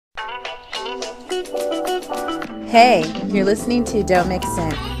Hey, you're listening to Don't Mix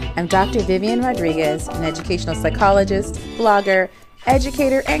In. I'm Dr. Vivian Rodriguez, an educational psychologist, blogger,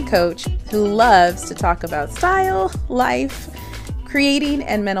 educator, and coach who loves to talk about style, life, creating,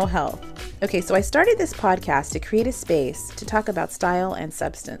 and mental health. Okay, so I started this podcast to create a space to talk about style and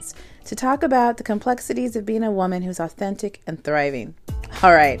substance, to talk about the complexities of being a woman who's authentic and thriving.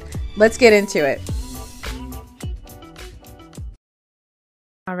 All right, let's get into it.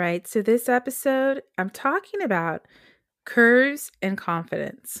 All right, so this episode, I'm talking about curves and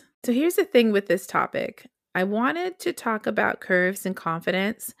confidence. So here's the thing with this topic. I wanted to talk about curves and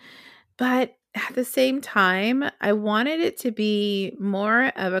confidence, but at the same time, I wanted it to be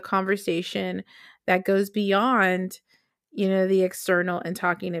more of a conversation that goes beyond, the external and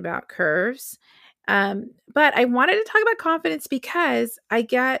talking about curves. But I wanted to talk about confidence because I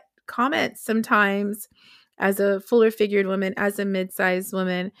get comments sometimes as a fuller figured woman, as a mid-sized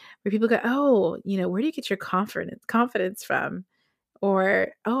woman, where people go, "Oh, where do you get your confidence from?" Or,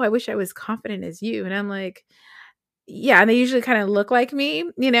 "Oh, I wish I was confident as you." And I'm like, yeah, and they usually kind of look like me,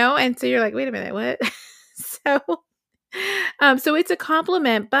 and so you're like, "Wait a minute, what?" So, so it's a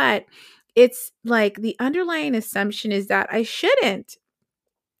compliment, but it's like the underlying assumption is that I shouldn't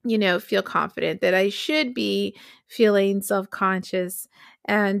feel confident, that I should be feeling self-conscious,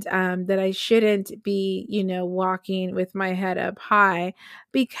 and that I shouldn't be, walking with my head up high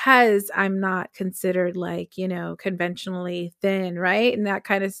because I'm not considered like, conventionally thin, right? And that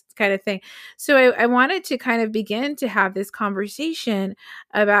kind of thing. So I wanted to kind of begin to have this conversation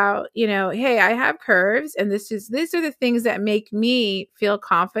about, hey, I have curves, and these are the things that make me feel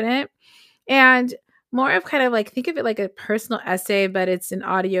confident. And more of kind of like, think of it like a personal essay, but it's an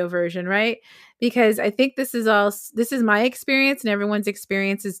audio version, right? Because I think this is my experience, and everyone's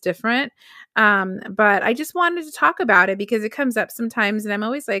experience is different. But I just wanted to talk about it because it comes up sometimes, and I'm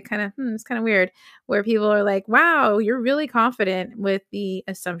always like, it's kind of weird where people are like, "Wow, you're really confident," with the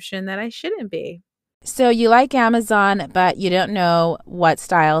assumption that I shouldn't be. So you like Amazon, but you don't know what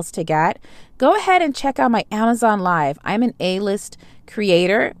styles to get? Go ahead and check out my Amazon Live. I'm an A-list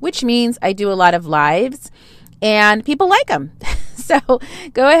creator, which means I do a lot of lives and people like them. So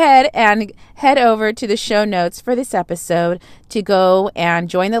go ahead and head over to the show notes for this episode to go and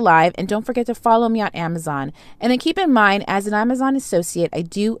join the live. And don't forget to follow me on Amazon. And then keep in mind, as an Amazon associate, I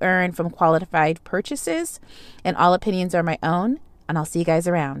do earn from qualified purchases, and all opinions are my own. And I'll see you guys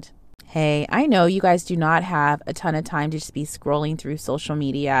around. Hey, I know you guys do not have a ton of time to just be scrolling through social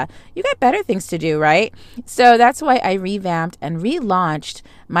media. You got better things to do, right? So that's why I revamped and relaunched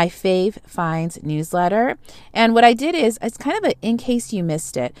my Fave Finds newsletter. And what I did is, it's kind of in case you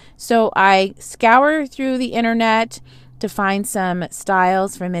missed it. So I scour through the internet to find some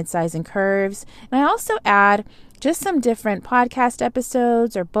styles for midsize and curves. And I also add just some different podcast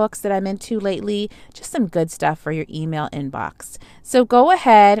episodes or books that I'm into lately, just some good stuff for your email inbox. So go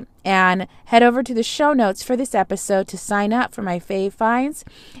ahead and head over to the show notes for this episode to sign up for my Fave Finds.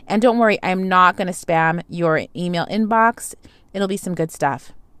 And don't worry, I'm not going to spam your email inbox. It'll be some good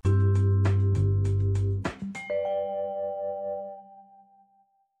stuff.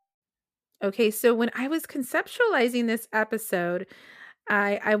 Okay, so when I was conceptualizing this episode,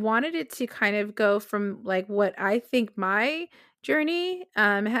 I wanted it to kind of go from like what I think my journey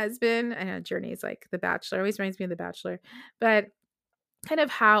has been. I know journey is like The Bachelor, always reminds me of The Bachelor, but kind of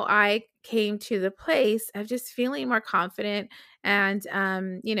how I came to the place of just feeling more confident and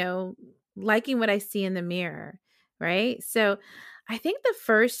liking what I see in the mirror, right? So I think the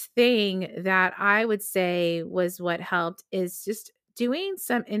first thing that I would say was what helped is just doing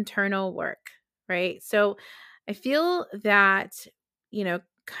some internal work, right? So I feel that,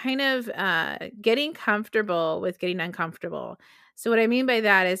 kind of getting comfortable with getting uncomfortable. So what I mean by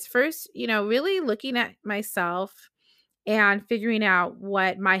that is first, really looking at myself and figuring out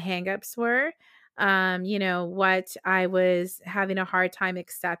what my hangups were, what I was having a hard time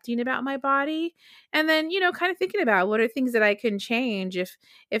accepting about my body. And then, kind of thinking about what are things that I can change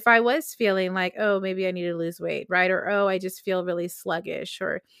if I was feeling like, oh, maybe I need to lose weight, right? Or, oh, I just feel really sluggish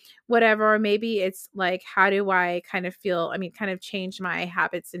or whatever. Or maybe it's like, how do I kind of kind of change my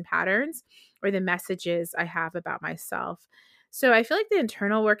habits and patterns or the messages I have about myself. So I feel like the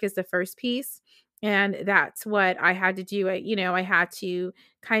internal work is the first piece. And that's what I had to do. I had to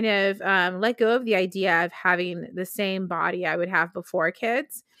kind of let go of the idea of having the same body I would have before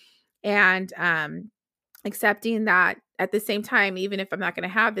kids, and accepting that at the same time, even if I'm not going to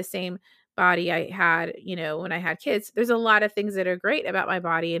have the same body I had, when I had kids, there's a lot of things that are great about my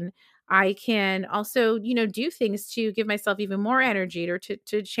body. And I can also, do things to give myself even more energy or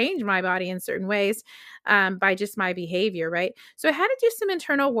to change my body in certain ways by just my behavior, right? So I had to do some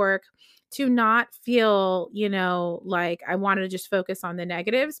internal work to not feel, like I wanted to just focus on the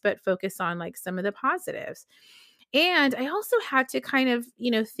negatives, but focus on like some of the positives. And I also had to kind of,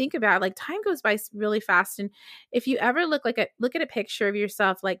 think about like time goes by really fast. And if you ever look at a picture of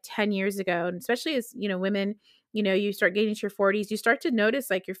yourself like 10 years ago, and especially as, women, you start getting to your 40s, you start to notice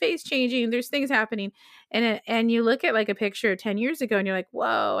like your face changing, there's things happening. And you look at like a picture of 10 years ago and you're like,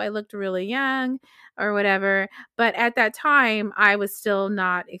 whoa, I looked really young or whatever. But at that time, I was still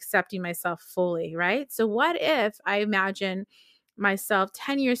not accepting myself fully, right? So what if I imagine myself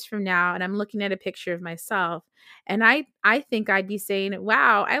 10 years from now and I'm looking at a picture of myself and I think I'd be saying,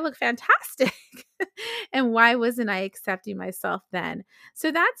 "Wow, I look fantastic." And why wasn't I accepting myself then?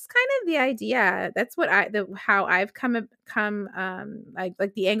 So that's kind of the idea. That's what how I've come like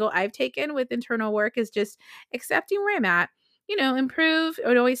the angle I've taken with internal work is just accepting where I'm at. Improve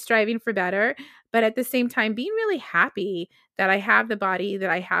and always striving for better, but at the same time being really happy that I have the body that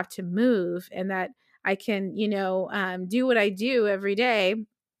I have to move and that I can, do what I do every day,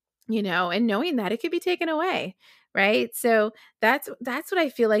 and knowing that it could be taken away, right? So that's what I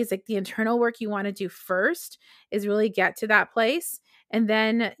feel like is like the internal work you want to do first is really get to that place, and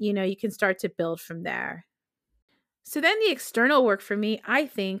then you can start to build from there. So then the external work for me, I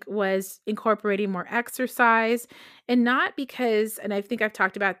think, was incorporating more exercise, and not because, and I think I've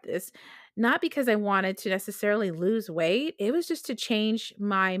talked about this, not because I wanted to necessarily lose weight. It was just to change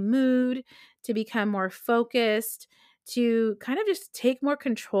my mood, to become more focused, to kind of just take more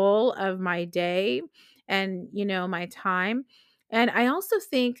control of my day and, my time. And I also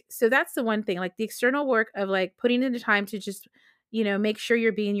think, so that's the one thing, like the external work of like putting in the time to just, make sure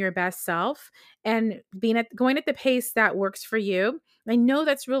you're being your best self and going at the pace that works for you. I know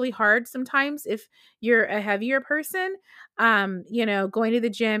that's really hard sometimes if you're a heavier person. Going to the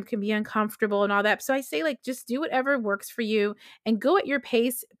gym can be uncomfortable and all that. So I say like just do whatever works for you and go at your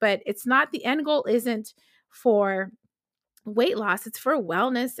pace, but it's not the end goal isn't for weight loss, it's for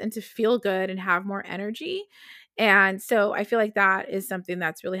wellness and to feel good and have more energy. And so I feel like that is something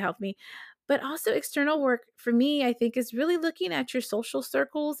that's really helped me. But also external work for me, I think is really looking at your social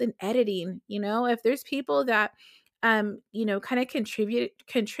circles and editing, if there's people that kind of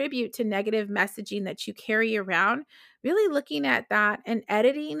contribute to negative messaging that you carry around, really looking at that and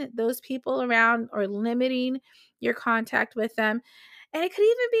editing those people around or limiting your contact with them. And it could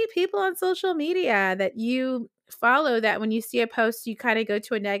even be people on social media that you follow that when you see a post, you kind of go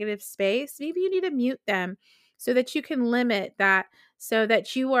to a negative space. Maybe you need to mute them so that you can limit that, so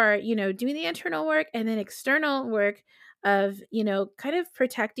that you are, doing the internal work and then external work of, kind of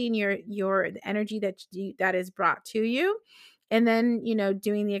protecting the energy that is brought to you. And then,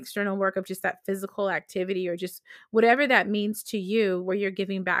 doing the external work of just that physical activity or just whatever that means to you, where you're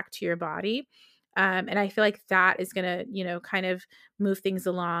giving back to your body. And I feel like that is going to, kind of move things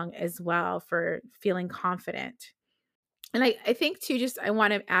along as well for feeling confident. And I think too, just I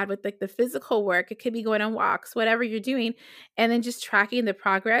want to add with like the physical work, it could be going on walks, whatever you're doing, and then just tracking the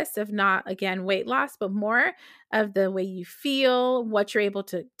progress of not again weight loss, but more of the way you feel, what you're able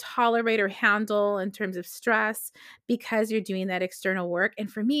to tolerate or handle in terms of stress because you're doing that external work.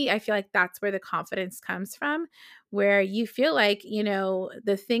 And for me, I feel like that's where the confidence comes from, where you feel like,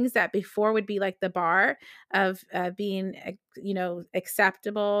 the things that before would be like the bar of being,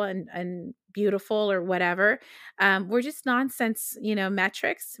 acceptable and beautiful or whatever we're just nonsense,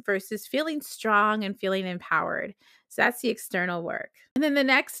 metrics versus feeling strong and feeling empowered. So that's the external work. And then the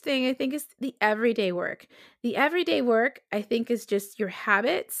next thing I think is the everyday work. The everyday work, I think, is just your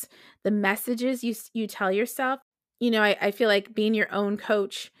habits, the messages you tell yourself. I feel like being your own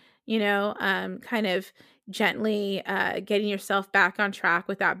coach, kind of gently getting yourself back on track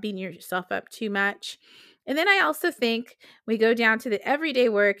without beating yourself up too much. And then I also think we go down to the everyday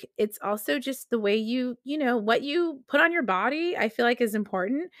work. It's also just the way what you put on your body, I feel like is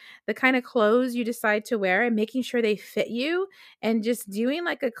important. The kind of clothes you decide to wear and making sure they fit you and just doing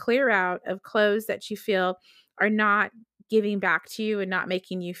like a clear out of clothes that you feel are not giving back to you and not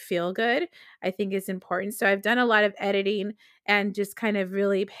making you feel good, I think is important. So I've done a lot of editing and just kind of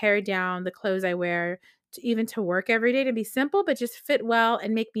really pare down the clothes I wear to even to work every day to be simple, but just fit well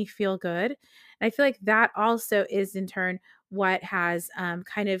and make me feel good. And I feel like that also is in turn what has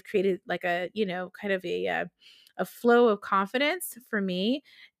kind of created like a, kind of a flow of confidence for me.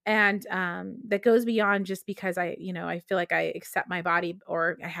 And that goes beyond just because I feel like I accept my body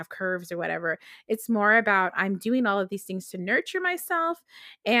or I have curves or whatever. It's more about I'm doing all of these things to nurture myself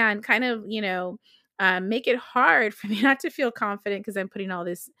and kind of, make it hard for me not to feel confident because I'm putting all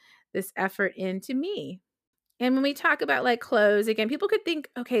this effort into me. And when we talk about like clothes, again, people could think,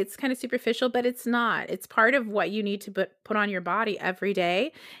 okay, it's kind of superficial, but it's not. It's part of what you need to put on your body every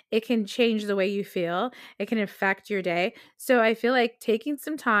day. It can change the way you feel. It can affect your day. So I feel like taking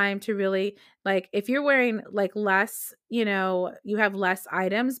some time to really, like, if you're wearing like less, you have less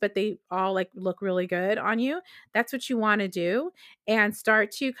items, but they all like look really good on you, that's what you want to do, and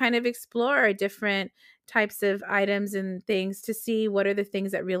start to kind of explore different types of items and things to see what are the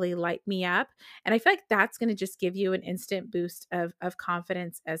things that really light me up. And I feel like that's going to just give you an instant boost of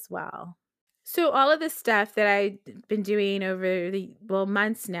confidence as well. So all of this stuff that I've been doing over the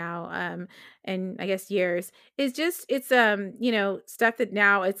months now, and I guess years, is just it's stuff that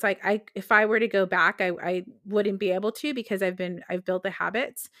now it's like if I were to go back, I wouldn't be able to, because I've built the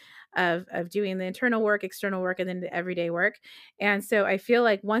habits of doing the internal work, external work, and then the everyday work. And so I feel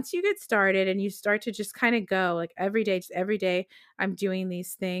like once you get started and you start to just kind of go like every day, just every day, I'm doing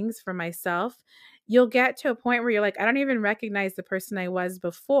these things for myself, you'll get to a point where you're like, I don't even recognize the person I was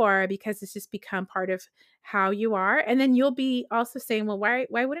before, because it's just become part of how you are. And then you'll be also saying, well, why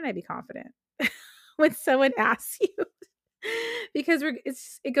wouldn't I be confident when someone asks you? Because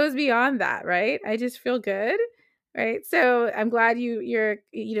it goes beyond that, right? I just feel good. Right. So I'm glad you're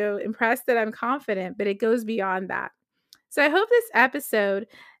impressed that I'm confident, but it goes beyond that. So I hope this episode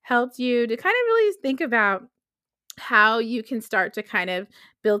helped you to kind of really think about how you can start to kind of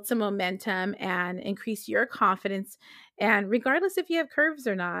build some momentum and increase your confidence, and regardless if you have curves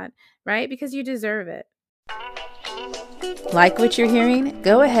or not, right? Because you deserve it. Like what you're hearing?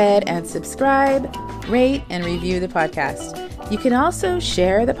 Go ahead and subscribe, rate, and review the podcast. You can also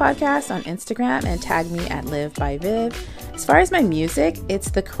share the podcast on Instagram and tag me at Live by Viv. As far as my music,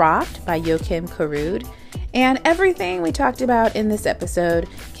 it's The Croft by Joachim Karud. And everything we talked about in this episode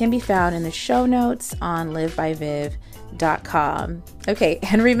can be found in the show notes on livebyviv.com. Okay,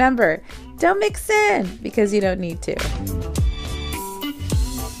 and remember, don't mix in because you don't need to.